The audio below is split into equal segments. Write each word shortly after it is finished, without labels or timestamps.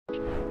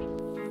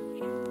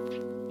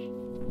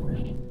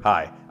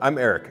Hi, I'm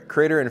Eric,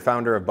 creator and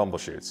founder of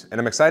Bumblechutes,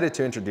 and I'm excited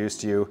to introduce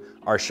to you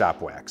our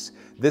shop wax.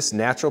 This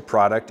natural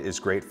product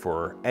is great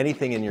for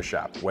anything in your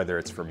shop, whether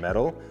it's for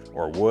metal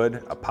or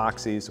wood,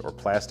 epoxies or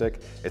plastic.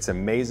 It's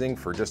amazing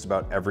for just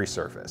about every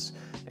surface.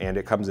 And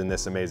it comes in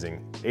this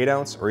amazing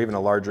 8-ounce or even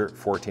a larger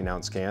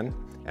 14-ounce can,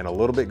 and a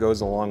little bit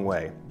goes a long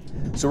way.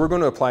 So we're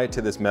going to apply it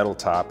to this metal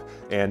top,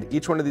 and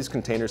each one of these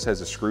containers has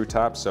a screw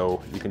top,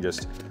 so you can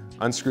just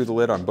unscrew the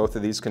lid on both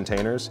of these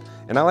containers.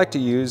 And I like to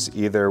use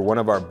either one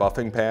of our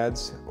buffing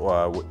pads,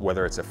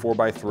 whether it's a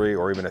 4x3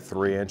 or even a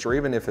 3-inch, or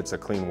even if it's a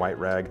clean white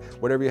rag,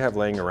 whatever you have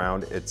laying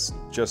around, it's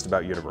just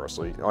about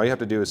universal. All you have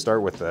to do is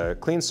start with a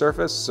clean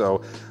surface.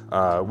 So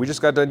we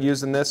just got done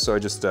using this, so I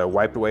just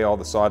wiped away all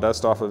the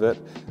sawdust off of it,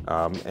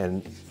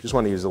 and just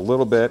want to use a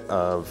little bit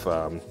of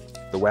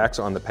the wax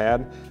on the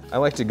pad. I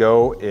like to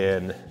go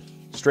in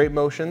straight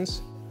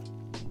motions.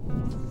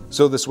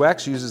 So this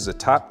wax uses a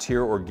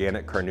top-tier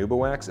organic carnauba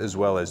wax as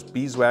well as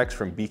beeswax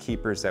from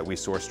beekeepers that we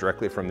source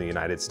directly from the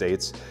United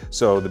States.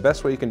 So the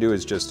best way you can do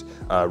is just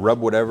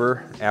rub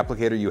whatever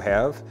applicator you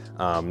have,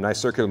 nice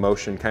circular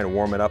motion, kind of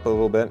warm it up a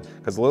little bit,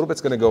 because a little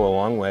bit's going to go a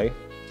long way.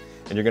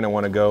 And you're going to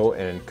want to go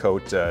and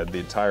coat the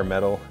entire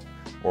metal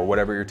or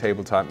whatever your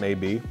tabletop may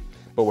be.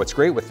 But what's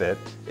great with it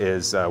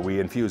is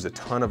we infuse a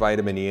ton of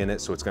vitamin E in it,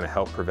 so it's going to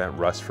help prevent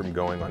rust from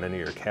going on any of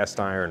your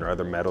cast iron or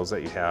other metals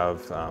that you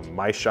have.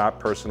 My shop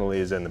personally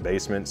is in the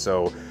basement,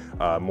 so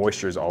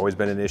moisture has always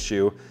been an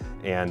issue,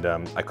 and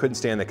I couldn't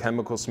stand the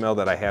chemical smell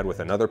that I had with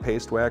another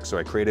paste wax, so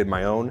I created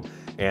my own,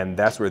 and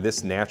that's where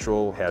this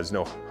natural has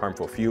no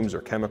harmful fumes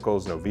or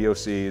chemicals, no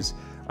VOCs.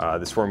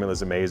 This formula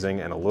is amazing,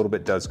 and a little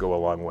bit does go a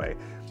long way.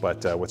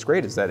 But what's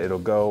great is that it'll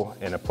go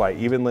and apply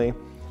evenly,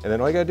 and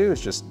then all you gotta do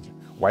is just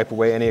wipe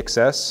away any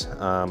excess,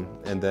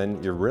 and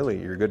then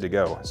you're good to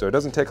go. So it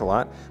doesn't take a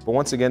lot, but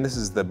once again, this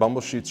is the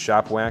Bumblechutes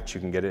Shop Wax.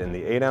 You can get it in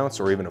the 8-ounce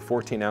or even a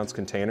 14-ounce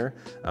container,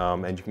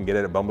 and you can get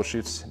it at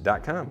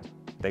bumblechutes.com.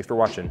 Thanks for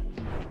watching.